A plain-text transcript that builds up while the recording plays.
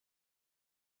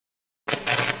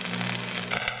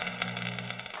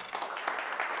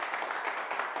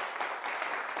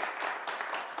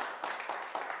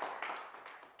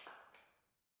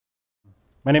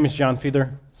My name is John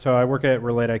Fiedler. So I work at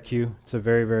RelateIQ. It's a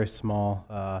very, very small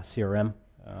CRM.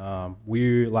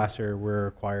 We last year were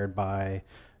acquired by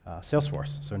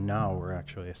Salesforce. So now we're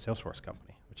actually a Salesforce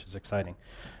company, which is exciting.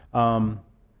 When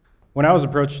I was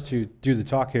approached to do the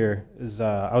talk here,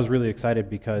 I was really excited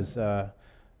because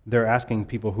they're asking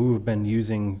people who have been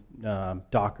using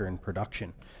Docker in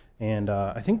production. And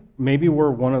I think maybe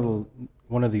we're one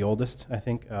of the oldest, I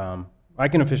think. I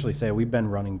can officially say we've been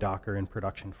running Docker in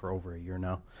production for over a year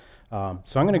now.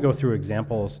 So I'm going to go through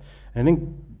examples. And I think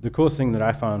the coolest thing that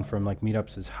I found from like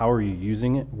meetups is how are you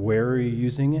using it, where are you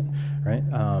using it, right?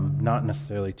 Not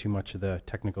necessarily too much of the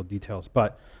technical details,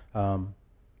 but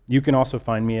you can also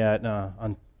find me at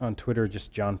on Twitter,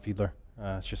 just John Fiedler.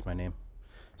 It's just my name.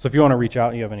 So if you want to reach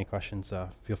out, you have any questions,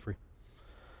 feel free.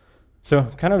 So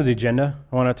kind of the agenda,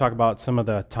 I want to talk about some of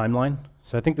the timeline.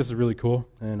 So I think this is really cool,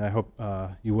 and I hope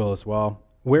you will as well.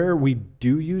 Where we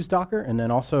do use Docker, and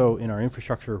then also in our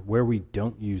infrastructure where we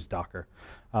don't use Docker.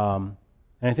 And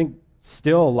I think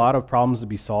still a lot of problems to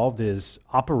be solved is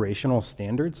operational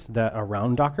standards that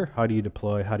around Docker. How do you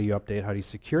deploy? How do you update? How do you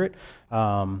secure it?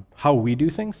 How we do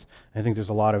things. I think there's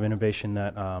a lot of innovation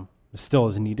that still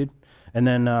is needed. And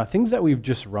then things that we've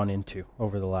just run into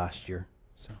over the last year.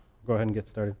 So go ahead and get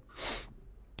started.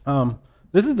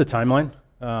 This is the timeline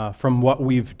from what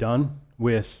we've done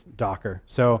with Docker.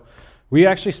 So we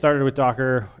actually started with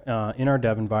Docker in our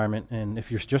dev environment, and if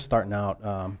you're just starting out,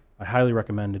 I highly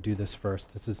recommend to do this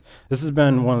first. This has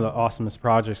been one of the awesomest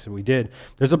projects that we did.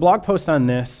 There's a blog post on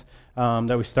this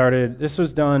that we started. This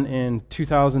was done in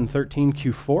 2013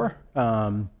 Q4.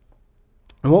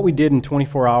 And what we did in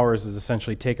 24 hours is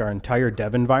essentially take our entire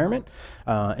dev environment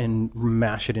and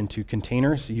mash it into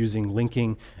containers using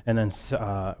linking, and then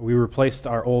we replaced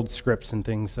our old scripts and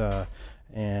things,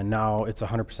 and now it's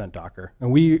 100% Docker.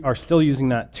 And we are still using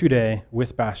that today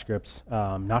with bash scripts,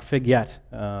 not Fig yet,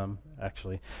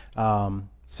 actually.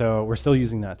 So we're still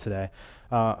using that today.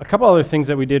 A couple other things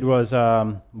that we did was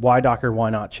why Docker, why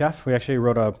not Chef? We actually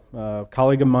wrote a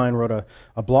colleague of mine wrote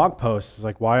a blog post. It's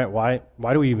like why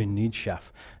do we even need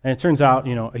Chef? And it turns out,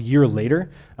 you know, a year later,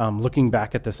 looking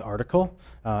back at this article,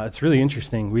 it's really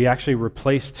interesting. We actually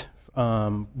replaced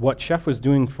what Chef was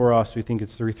doing for us. We think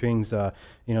it's three things.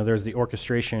 You know, there's the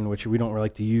orchestration, which we don't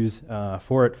like to use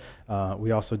for it.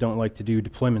 We also don't like to do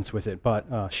deployments with it,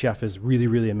 but Chef is really,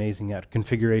 really amazing at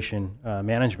configuration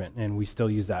management, and we still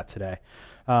use that today.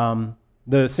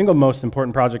 The single most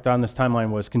important project on this timeline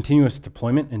was continuous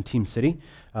deployment in Team City.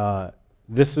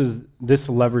 This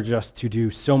leveraged us to do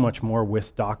so much more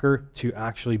with Docker to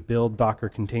actually build Docker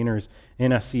containers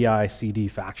in a CI/CD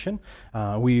fashion.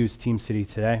 We use Team City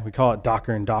today. We call it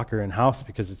Docker and Docker in-house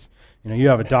because it's, you know, you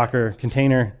have a Docker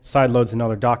container, side loads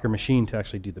another Docker machine to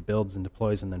actually do the builds and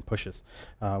deploys and then pushes,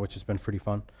 which has been pretty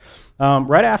fun.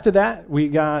 Right after that, we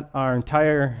got our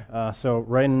entire, so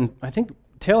right in, I think,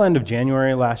 tail end of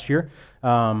January last year,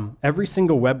 every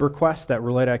single web request that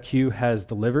RelateIQ has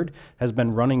delivered has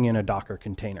been running in a Docker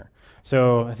container.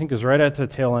 So I think it was right at the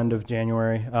tail end of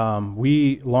January.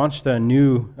 We launched a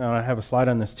new, I have a slide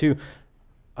on this too,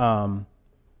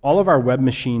 all of our web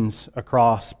machines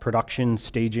across production,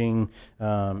 staging,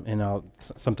 and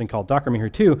something called Docker Meter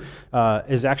 2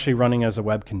 is actually running as a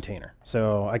web container.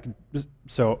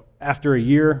 So after a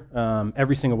year,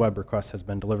 every single web request has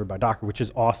been delivered by Docker, which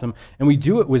is awesome. And we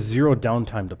do it with zero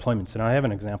downtime deployments. And I have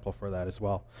an example for that as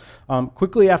well.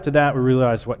 Quickly after that, we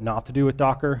realized what not to do with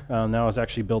Docker. That was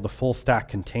actually build a full stack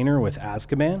container with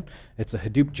Azkaban. It's a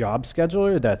Hadoop job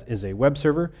scheduler that is a web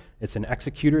server. It's an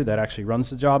executor that actually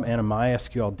runs the job and a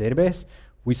MySQL database.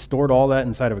 We stored all that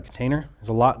inside of a container. There's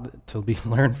a lot to be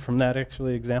learned from that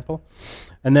actually example.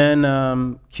 And then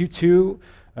Q2,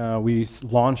 we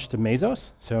launched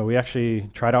Mesos. So we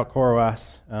actually tried out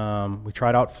CoreOS. We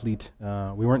tried out Fleet.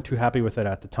 We weren't too happy with it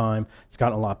at the time. It's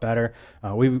gotten a lot better.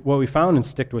 What we found and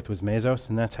sticked with was Mesos,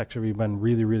 and that's actually been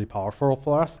really, really powerful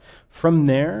for us. From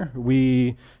there,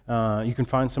 you can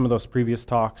find some of those previous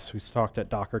talks. We talked at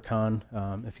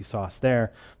DockerCon if you saw us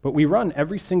there. But we run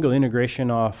every single integration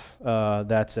off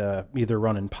that's either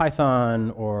run in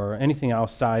Python or anything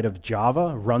outside of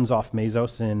Java runs off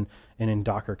Mesos and in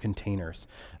Docker containers.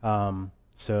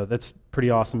 So that's pretty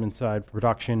awesome inside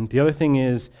production. The other thing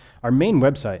is our main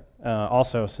website.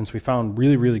 Also, since we found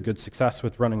really, really good success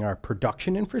with running our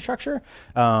production infrastructure,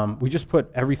 we just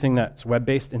put everything that's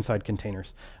web-based inside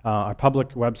containers. Our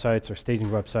public websites, our staging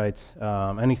websites,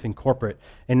 anything corporate.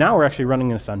 And now we're actually running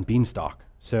this on Beanstalk.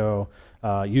 So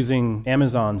using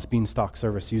Amazon's Beanstalk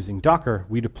service using Docker,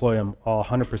 we deploy them all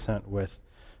 100% with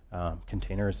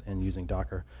containers and using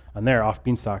Docker on there off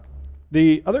Beanstalk.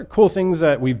 The other cool things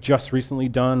that we've just recently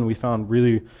done, we found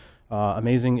really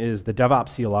amazing is the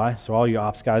DevOps CLI. So all you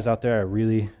ops guys out there, I'm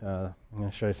going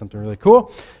to show you something really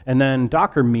cool. And then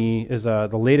Docker Me is the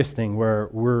latest thing where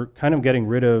we're kind of getting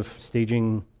rid of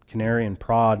staging Canary and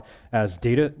prod as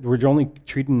data. We're only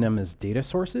treating them as data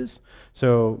sources.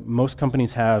 So most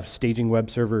companies have staging web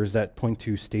servers that point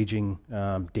to staging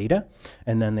data,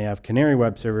 and then they have Canary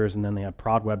web servers, and then they have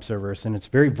prod web servers, and it's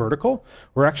very vertical.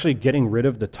 We're actually getting rid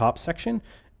of the top section.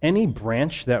 Any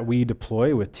branch that we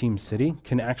deploy with TeamCity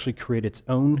can actually create its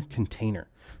own container.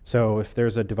 So if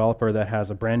there's a developer that has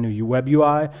a brand new web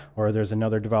UI, or there's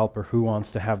another developer who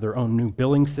wants to have their own new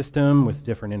billing system with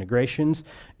different integrations,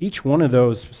 each one of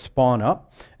those spawn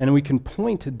up, and we can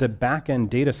point the backend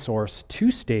data source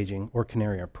to staging or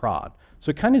Canary or prod.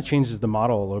 So it kind of changes the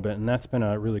model a little bit, and that's been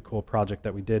a really cool project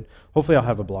that we did. Hopefully I'll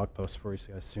have a blog post for you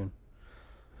guys soon.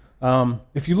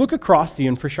 If you look across the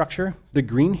infrastructure, the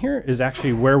green here is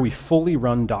actually where we fully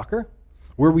run Docker.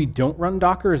 Where we don't run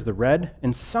Docker is the red,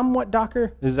 and somewhat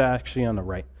Docker is actually on the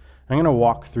right. I'm going to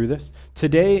walk through this.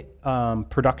 Today,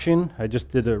 production, I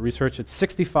just did the research, it's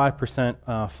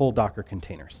 65% full Docker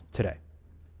containers today.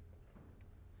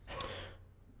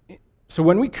 So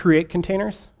when we create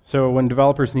containers, so when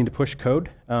developers need to push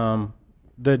code,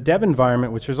 the dev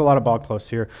environment, which there's a lot of blog posts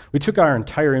here, we took our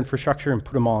entire infrastructure and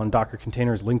put them all in Docker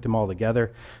containers, linked them all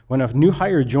together. When a new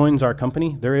hire joins our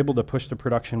company, they're able to push to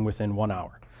production within 1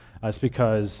 hour. It's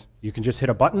because you can just hit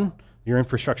a button, your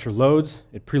infrastructure loads,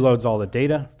 it preloads all the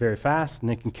data very fast, and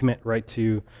they can commit right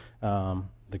to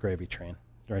the gravy train,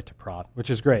 right to prod,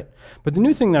 which is great. But the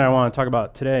new thing that I want to talk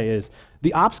about today is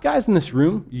the ops guys in this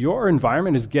room, your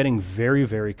environment is getting very,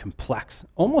 very complex,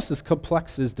 almost as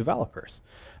complex as developers.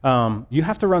 You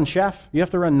have to run Chef, you have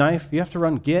to run Knife, you have to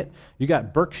run Git, you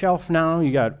got Burkshelf now,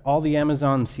 you got all the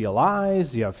Amazon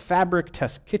CLIs, you have Fabric,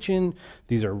 Test Kitchen,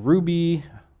 these are Ruby.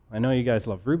 I know you guys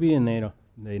love Ruby, and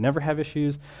they never have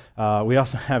issues. We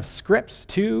also have scripts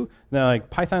too, like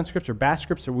Python scripts or Bash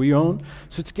scripts that we own.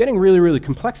 So it's getting really, really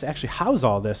complex to actually house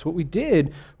all this. What we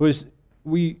did was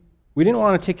we didn't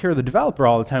want to take care of the developer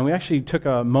all the time. We actually took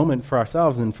a moment for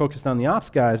ourselves and focused on the ops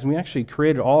guys, and we actually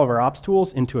created all of our ops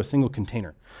tools into a single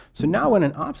container. So now when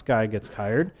an ops guy gets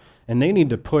hired and they need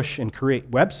to push and create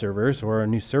web servers or a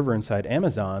new server inside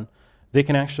Amazon, they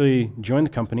can actually join the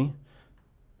company,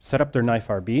 set up their Knife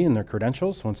RB and their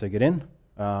credentials once they get in,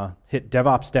 hit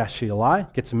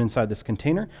DevOps-CLI, gets them inside this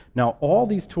container. Now all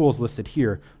these tools listed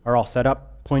here are all set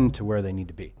up, pointing to where they need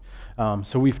to be.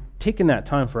 So we've taken that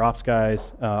time for ops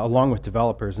guys along with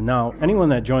developers, and now anyone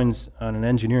that joins on an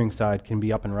engineering side can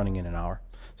be up and running in an hour.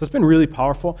 So it's been really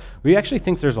powerful. We actually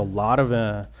think there's a lot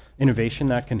of innovation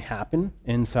that can happen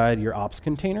inside your ops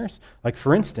containers. Like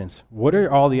for instance, what are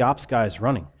all the ops guys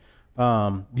running?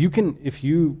 If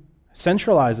you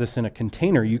centralize this in a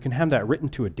container, you can have that written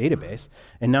to a database,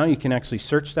 and now you can actually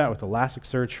search that with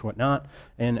Elasticsearch, whatnot,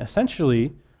 and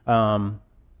essentially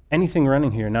anything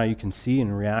running here now you can see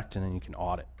and react, and then you can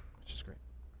audit, which is great.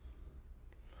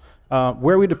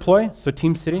 Where we deploy, so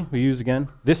TeamCity we use again.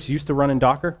 This used to run in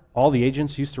Docker. All the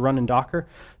agents used to run in Docker.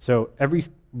 So every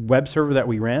web server that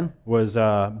we ran was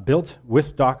built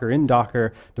with Docker, in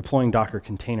Docker, deploying Docker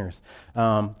containers.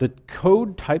 The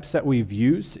code types that we've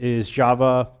used is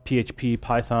Java, PHP,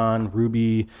 Python,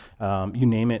 Ruby, you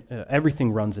name it.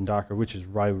 Everything runs in Docker, which is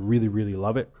why we really, really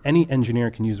love it. Any engineer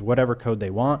can use whatever code they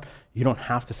want. You don't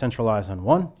have to centralize on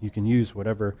one. You can use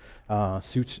whatever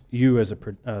suits you as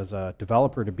a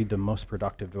developer to be the most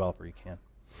productive developer you can.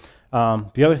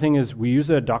 The other thing is we use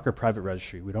a Docker private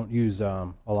registry. We don't use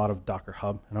a lot of Docker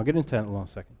Hub, and I'll get into that in a little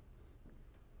second.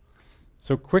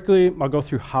 So quickly, I'll go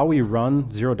through how we run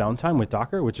zero downtime with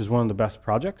Docker, which is one of the best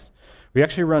projects. We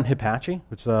actually run Apache,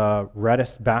 which is a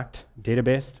Redis-backed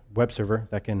database web server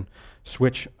that can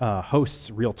switch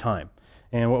hosts real time.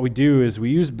 And what we do is we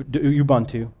use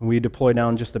Ubuntu, and we deploy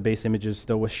down just the base images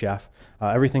still with Chef.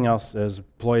 Everything else is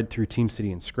deployed through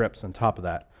TeamCity and scripts on top of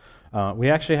that. We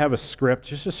actually have a script,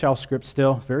 just a shell script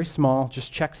still, very small,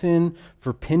 just checks in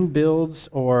for pin builds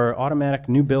or automatic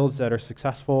new builds that are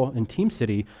successful in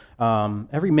TeamCity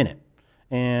every minute.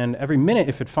 And every minute,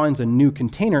 if it finds a new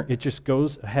container, it just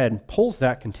goes ahead, pulls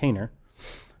that container,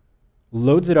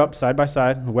 loads it up side by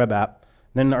side in the web app.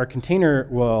 Then our container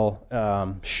will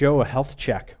show a health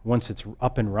check once it's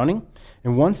up and running.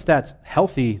 And once that's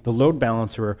healthy, the load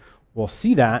balancer will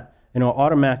see that, and it'll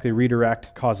automatically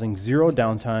redirect, causing zero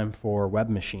downtime for web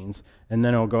machines. And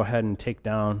then it'll go ahead and take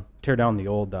down tear down the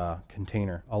old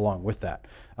container along with that.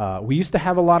 We used to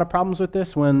have a lot of problems with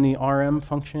this when the RM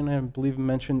function, I believe I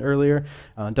mentioned earlier,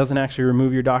 doesn't actually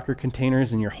remove your Docker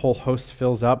containers and your whole host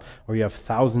fills up, or you have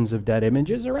thousands of dead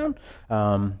images around.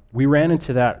 We ran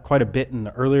into that quite a bit in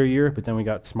the earlier year, but then we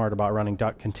got smart about running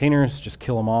containers, just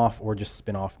kill them off or just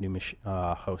spin off new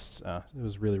hosts. It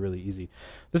was really, really easy.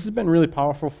 This has been really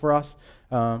powerful for us.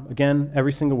 Again,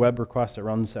 every single web request that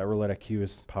runs at RelateIQ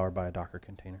is powered by a Docker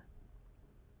container.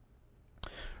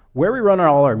 Where we run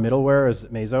all our middleware is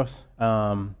Mesos.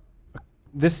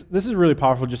 This is really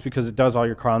powerful just because it does all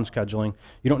your cron scheduling.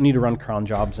 You don't need to run cron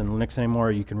jobs in Linux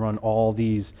anymore. You can run all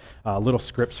these little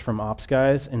scripts from ops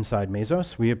guys inside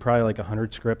Mesos. We have probably like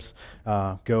 100 scripts.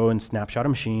 Go and snapshot a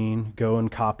machine, go and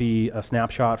copy a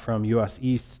snapshot from US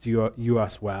East to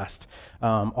US West.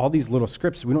 All these little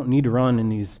scripts we don't need to run in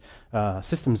these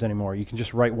systems anymore. You can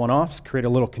just write one-offs, create a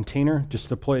little container, just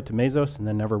deploy it to Mesos, and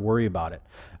then never worry about it.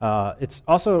 It's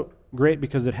also great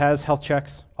because it has health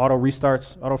checks, auto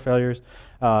restarts, auto failures.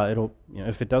 It'll,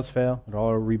 if it does fail, it'll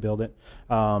auto rebuild it.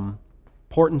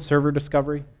 Port and server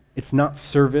discovery. It's not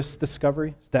service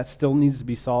discovery. That still needs to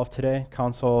be solved today.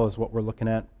 Console is what we're looking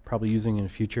at, probably using in the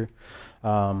future.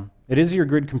 It is your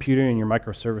grid computer and your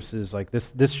microservices. Like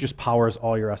this just powers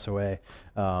all your SOA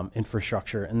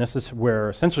infrastructure, and this is where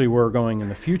essentially we're going in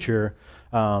the future.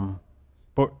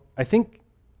 But I think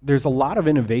there's a lot of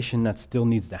innovation that still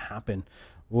needs to happen.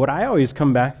 What I always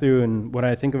come back through and what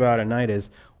I think about at night is,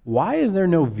 why is there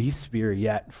no vSphere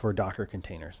yet for Docker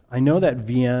containers? I know that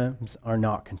VMs are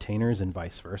not containers and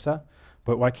vice versa,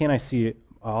 but why can't I see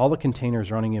all the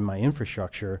containers running in my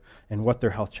infrastructure and what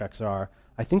their health checks are?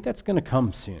 I think that's going to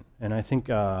come soon. And I think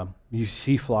you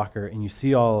see Flocker and you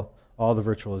see all the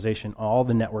virtualization, all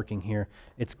the networking here.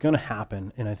 It's going to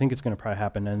happen, and I think it's going to probably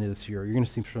happen at the end of this year. You're going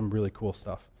to see some really cool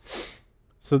stuff.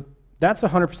 So that's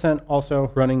 100%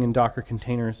 also running in Docker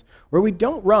containers. Where we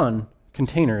don't run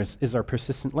containers is our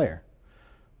persistent layer.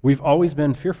 We've always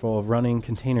been fearful of running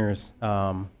containers,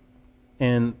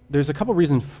 and there's a couple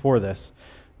reasons for this.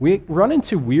 We run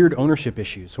into weird ownership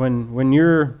issues when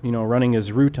you're running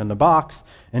as root on the box,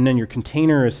 and then your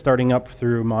container is starting up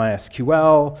through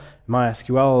MySQL.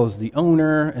 MySQL is the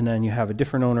owner, and then you have a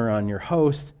different owner on your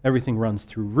host. Everything runs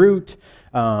through root.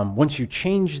 Once you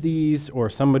change these, or a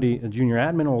junior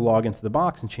admin will log into the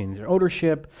box and change their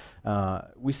ownership,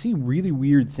 we see really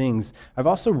weird things. I've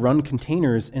also run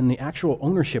containers, and the actual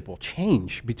ownership will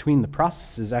change between the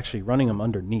processes actually running them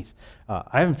underneath.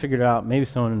 I haven't figured it out. Maybe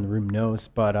someone in the room knows,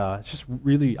 but it's just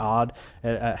really odd.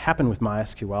 It happened with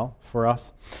MySQL for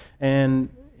us. And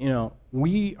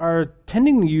we are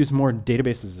tending to use more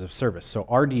databases as a service. So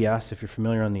RDS, if you're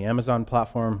familiar on the Amazon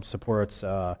platform, supports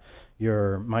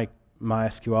your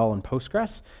MySQL and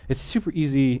Postgres. It's super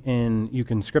easy, and you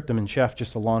can script them in Chef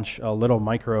just to launch little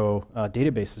micro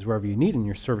databases wherever you need in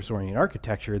your service-oriented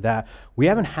architecture that we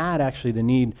haven't had actually the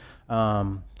need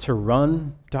to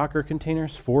run Docker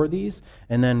containers for these.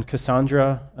 And then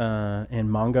Cassandra and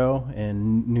Mongo,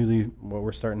 and newly what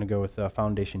we're starting to go with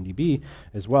Foundation DB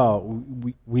as well.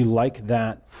 We like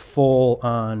that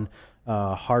full-on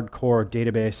hardcore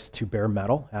database to bare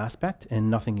metal aspect and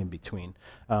nothing in between.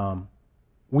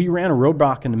 We ran a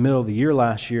roadblock in the middle of the year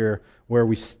last year where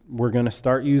we're going to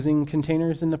start using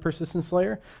containers in the persistence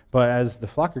layer, but as the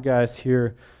Flocker guys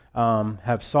here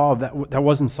have solved, that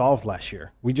wasn't solved last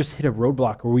year. We just hit a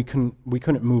roadblock where we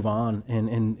couldn't move on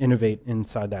and innovate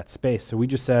inside that space. So we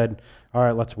just said, all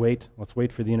right, let's wait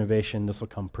for the innovation. This will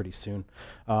come pretty soon.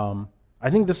 I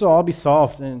think this will all be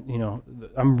solved, and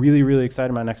I'm really, really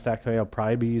excited. My next stack I'll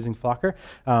probably be using Flocker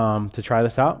to try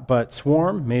this out. But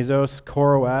Swarm, Mesos,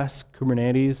 CoreOS,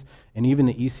 Kubernetes, and even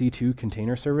the EC2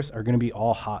 container service are going to be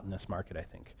all hot in this market, I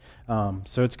think.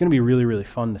 So it's going to be really, really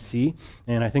fun to see,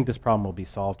 and I think this problem will be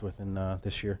solved within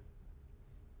this year.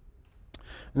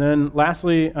 And then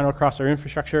lastly, across our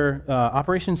infrastructure,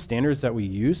 operation standards that we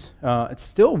use, it's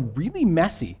still really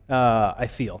messy, I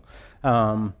feel.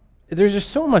 There's just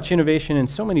so much innovation in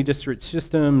so many disparate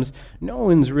systems. No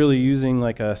one's really using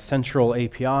like a central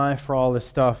API for all this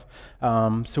stuff.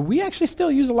 So we actually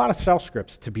still use a lot of shell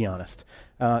scripts, to be honest.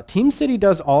 TeamCity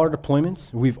does all our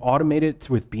deployments. We've automated it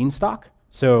with Beanstalk.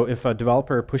 So if a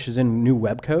developer pushes in new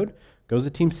web code, goes to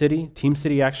TeamCity.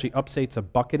 TeamCity actually updates a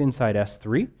bucket inside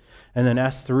S3. And then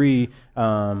S3,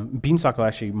 Beanstalk will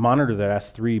actually monitor that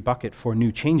S3 bucket for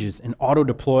new changes and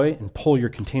auto-deploy and pull your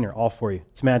container all for you.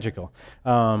 It's magical.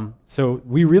 So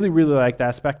we really, really like that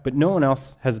aspect, but no one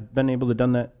else has been able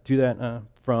to do that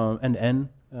from end to end,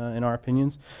 in our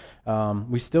opinions.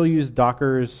 We still use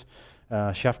Docker's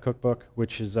Chef Cookbook,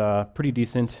 which is pretty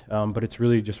decent, but it's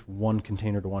really just one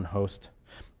container to one host.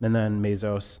 And then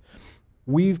Mesos.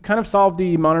 We've kind of solved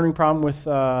the monitoring problem with,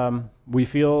 we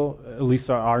feel, at least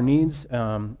our needs.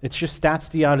 It's just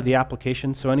statsd out of the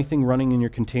application, so anything running in your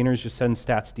containers just sends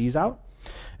statsds out.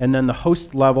 And then the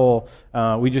host level,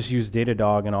 we just use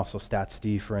Datadog and also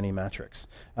statsd for any metrics.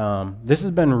 This has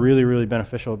been really, really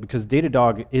beneficial because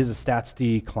Datadog is a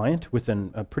statsd client with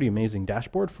a pretty amazing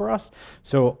dashboard for us.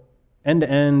 So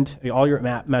end-to-end, all your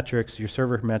map metrics, your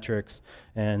server metrics,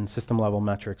 and system-level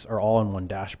metrics are all in one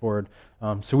dashboard.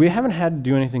 So we haven't had to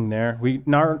do anything there. We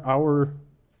now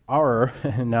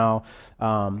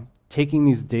taking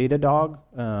these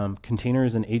Datadog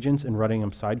containers and agents and running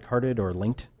them sidecarded or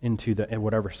linked into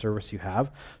whatever service you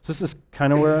have. So this is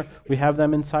kind of where we have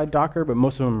them inside Docker, but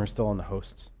most of them are still on the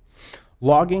hosts.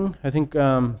 Logging, I think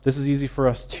this is easy for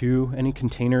us too. Any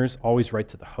containers always write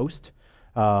to the host.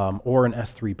 Or an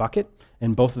S3 bucket,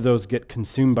 and both of those get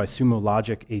consumed by Sumo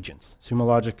Logic agents. Sumo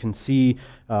Logic can see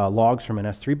logs from an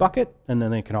S3 bucket, and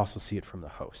then they can also see it from the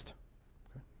host.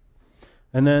 Okay.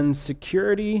 And then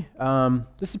security,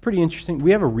 this is pretty interesting.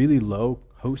 We have a really low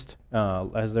host,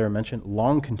 as they mentioned,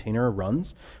 long container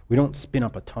runs. We don't spin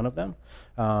up a ton of them.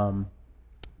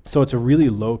 So it's a really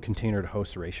low container to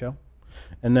host ratio.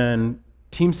 And then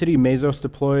TeamCity Mesos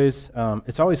deploys,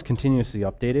 it's always continuously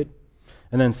updated.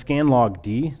 And then scanlogd,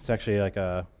 it's actually like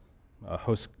a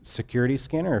host security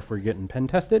scanner if we're getting pen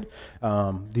tested.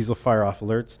 These will fire off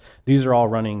alerts. These are all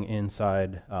running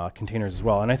inside containers as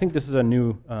well. And I think this is a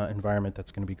new environment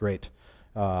that's going to be great,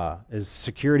 is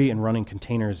security and running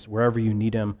containers wherever you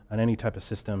need them on any type of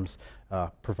systems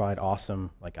provide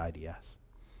awesome like IDS.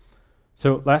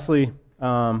 So lastly,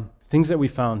 things that we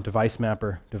found, device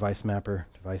mapper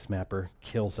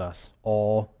kills us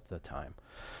all the time.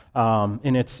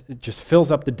 And it just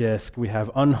fills up the disk. We have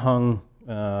unhung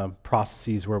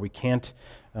processes where we can't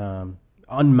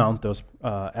unmount those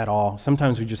at all.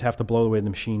 Sometimes we just have to blow away the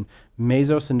machine.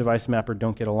 Mesos and device mapper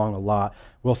don't get along a lot.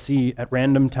 We'll see at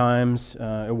random times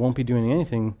it won't be doing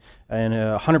anything, and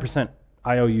 100%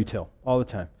 IO util all the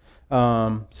time.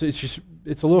 So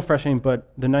it's a little frustrating,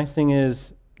 but the nice thing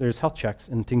is there's health checks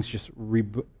and things just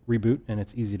reboot, and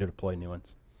it's easy to deploy new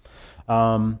ones.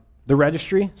 The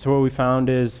registry, so what we found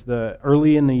is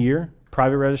early in the year,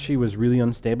 private registry was really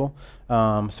unstable.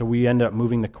 So we ended up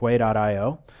moving to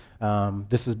Quay.io.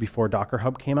 This is before Docker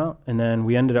Hub came out. And then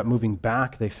we ended up moving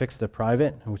back. They fixed the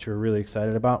private, which we're really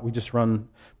excited about. We just run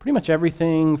pretty much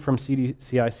everything from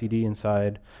CI/CD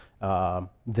inside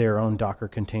their own Docker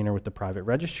container with the private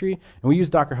registry. And we use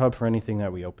Docker Hub for anything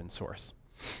that we open source.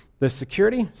 The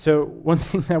security, so one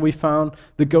thing that we found,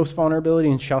 the Ghost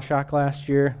vulnerability in Shell Shock last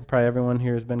year, probably everyone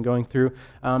here has been going through,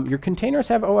 your containers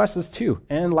have OSs too,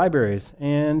 and libraries,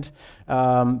 and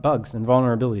bugs and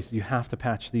vulnerabilities. You have to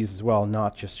patch these as well,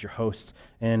 not just your hosts.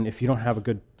 And if you don't have a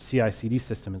good CI/CD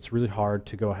system, it's really hard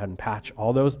to go ahead and patch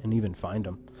all those and even find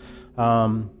them.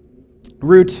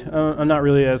 Root, I'm not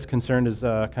really as concerned as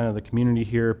kind of the community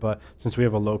here, but since we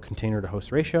have a low container to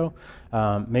host ratio,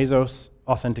 Mesos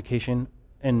authentication,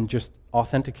 and just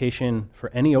authentication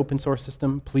for any open source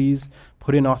system, please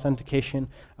put in authentication.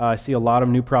 I see a lot of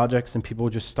new projects and people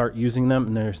just start using them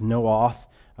and there's no auth,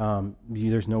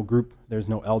 there's no group, there's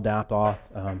no LDAP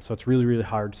auth, so it's really, really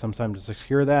hard sometimes to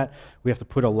secure that. We have to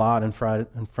put a lot in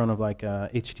front of like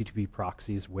HTTP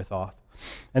proxies with auth.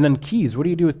 And then keys, what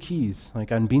do you do with keys?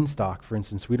 Like on Beanstalk, for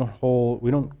instance, we don't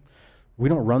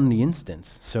run the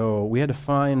instance. So we had to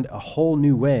find a whole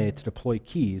new way to deploy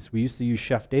keys. We used to use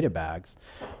Chef data bags,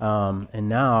 and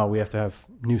now we have to have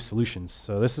new solutions.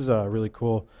 So this is a really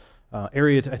cool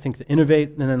area, I think, to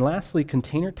innovate. And then lastly,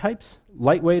 container types.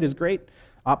 Lightweight is great.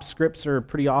 Ops scripts are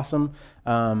pretty awesome.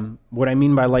 What I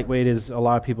mean by lightweight is a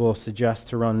lot of people suggest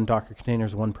to run Docker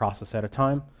containers one process at a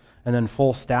time. And then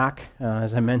full stack,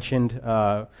 as I mentioned,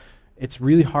 it's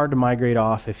really hard to migrate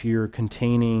off if you're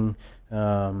containing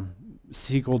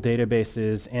SQL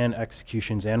databases and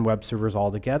executions and web servers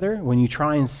all together. When you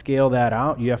try and scale that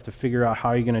out, you have to figure out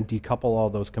how you're going to decouple all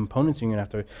those components. You're going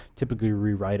to have to typically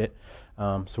rewrite it.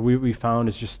 So what we found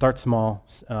is just start small,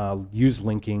 use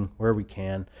linking where we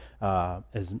can,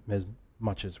 as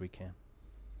much as we can.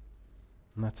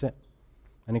 And that's it.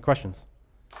 Any questions?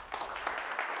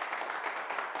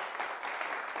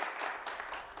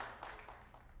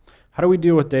 How do we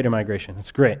deal with data migration?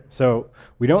 It's great. So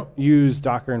we don't use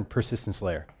Docker and persistence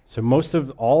layer. So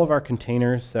all of our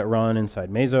containers that run inside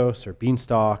Mesos or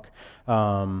Beanstalk,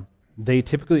 they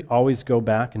typically always go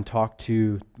back and talk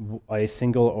to a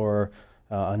single or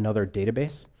another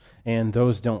database, and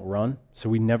those don't run. So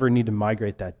we never need to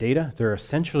migrate that data. They're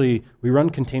essentially, we run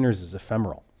containers as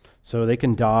ephemeral. So they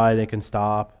can die, they can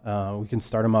stop, we can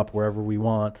start them up wherever we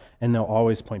want, and they'll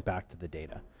always point back to the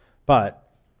data. But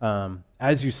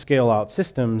As you scale out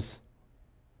systems,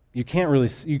 you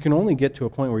can only get to a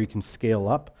point where you can scale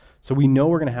up. So we know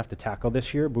we're going to have to tackle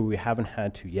this year, but we haven't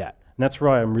had to yet. And that's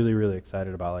why I'm really, really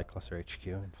excited about like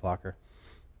ClusterHQ and Flocker.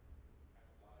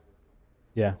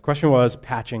 Yeah, question was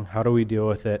patching. How do we deal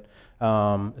with it?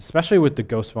 Especially with the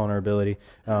Ghost vulnerability.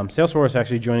 Salesforce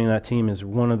actually joining that team is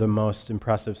one of the most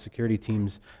impressive security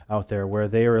teams out there, where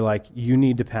they were like, you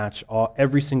need to patch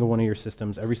every single one of your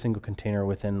systems, every single container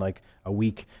within like a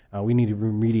week. We need to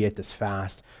remediate this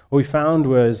fast. What we found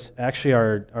was actually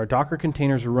our Docker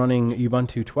containers were running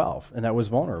Ubuntu 12, and that was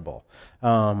vulnerable.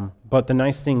 But the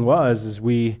nice thing is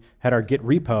we had our Git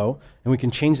repo, and we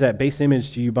can change that base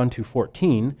image to Ubuntu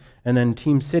 14, and then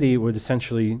Team City would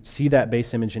essentially see that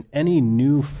base image, and any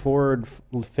new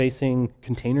forward-facing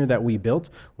container that we built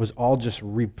was all just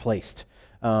replaced.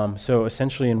 So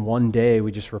essentially in one day,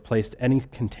 we just replaced any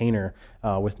container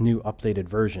with new updated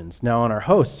versions. Now on our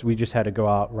hosts, we just had to go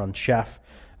out, run Chef.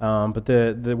 But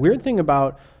the weird thing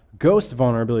about Ghost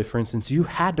vulnerability, for instance, you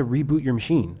had to reboot your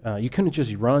machine. You couldn't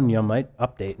just run yum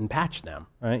update and patch them,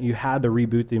 right? You had to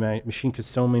reboot the machine because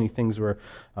so many things were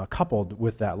coupled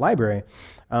with that library.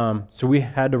 So we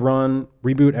had to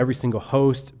reboot every single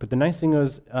host. But the nice thing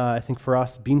was, I think for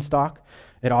us, Beanstalk,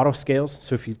 it auto scales.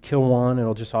 So if you kill one,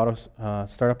 it'll just auto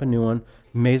start up a new one.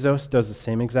 Mesos does the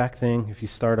same exact thing. If you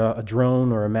start a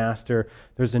drone or a master,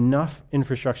 there's enough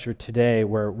infrastructure today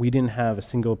where we didn't have a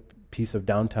single piece of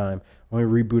downtime when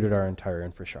we rebooted our entire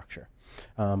infrastructure.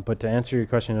 But to answer your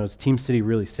question, it was Team City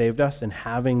really saved us, and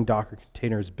having Docker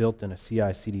containers built in a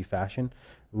CI/CD fashion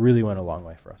really went a long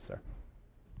way for us there.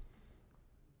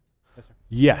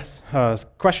 Yes,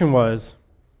 question was,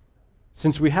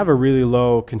 since we have a really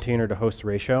low container to host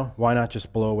ratio, why not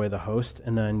just blow away the host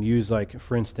and then use, like,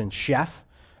 for instance, Chef?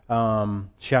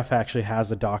 Chef actually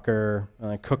has a Docker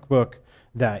cookbook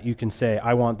that you can say,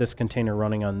 I want this container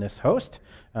running on this host,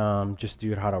 just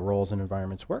due to how the roles and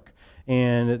environments work.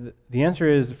 And the answer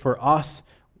is, for us,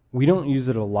 we don't use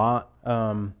it a lot.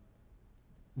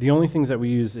 The only things that we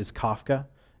use is Kafka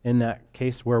in that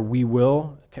case, where we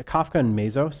will, Kafka and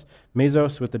Mesos.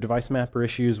 Mesos with the device mapper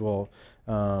issues will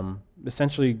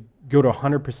essentially go to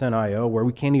 100% I/O, where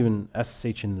we can't even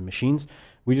SSH in the machines.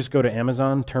 We just go to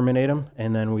Amazon, terminate them,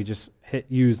 and then we just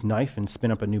use knife and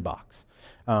spin up a new box.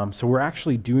 So we're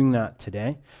actually doing that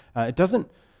today. It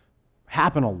doesn't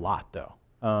happen a lot, though,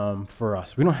 for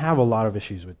us. We don't have a lot of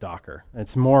issues with Docker.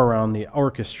 It's more around the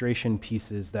orchestration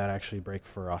pieces that actually break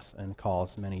for us and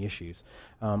cause many issues.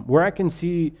 Where I can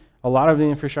see a lot of the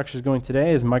infrastructure is going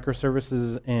today is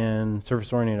microservices and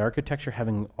service-oriented architecture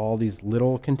having all these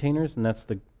little containers, and that's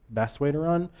the best way to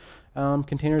run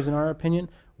containers in our opinion.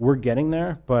 We're getting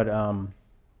there, but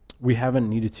we haven't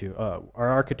needed to. Our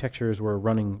architectures were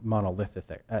running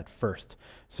monolithic at first,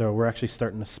 so we're actually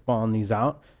starting to spawn these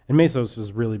out, and Mesos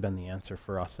has really been the answer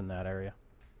for us in that area.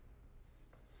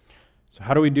 So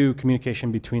how do we do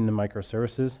communication between the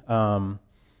microservices?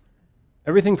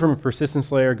 Everything from a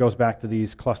persistence layer goes back to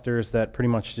these clusters that pretty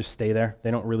much just stay there. They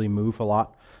don't really move a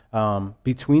lot.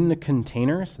 Between the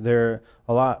containers, they're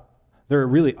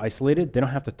really isolated. They don't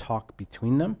have to talk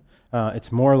between them.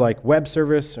 It's more like web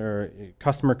service, or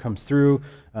customer comes through,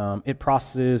 it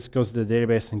processes, goes to the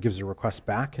database and gives a request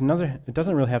back. It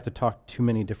doesn't really have to talk to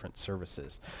many different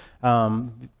services.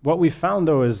 What we found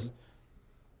though is,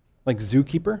 like,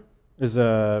 Zookeeper is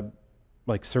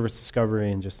like service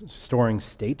discovery and just storing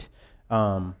state.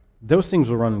 Those things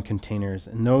will run in containers,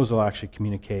 and those will actually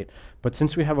communicate. But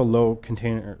since we have a low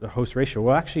container host ratio,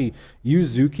 we'll actually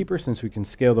use Zookeeper, since we can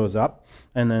scale those up,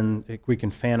 and then we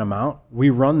can fan them out. We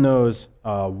run those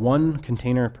one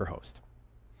container per host.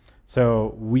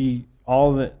 So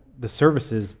all the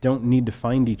services don't need to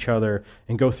find each other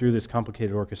and go through this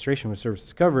complicated orchestration with service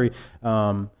discovery.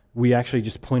 We actually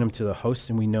just point them to the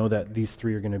host, and we know that these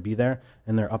three are going to be there,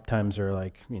 and their uptimes are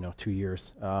like 2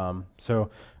 years.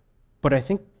 But I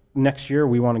think next year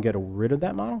we want to get rid of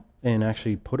that model and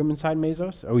actually put them inside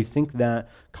Mesos. We think that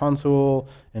console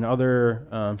and other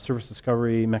service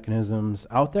discovery mechanisms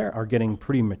out there are getting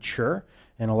pretty mature,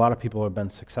 and a lot of people have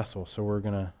been successful. So we're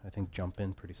going to, I think, jump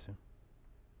in pretty soon.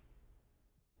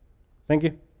 Thank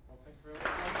you. Well, thank you very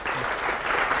much.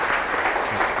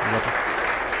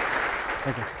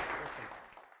 Thank you.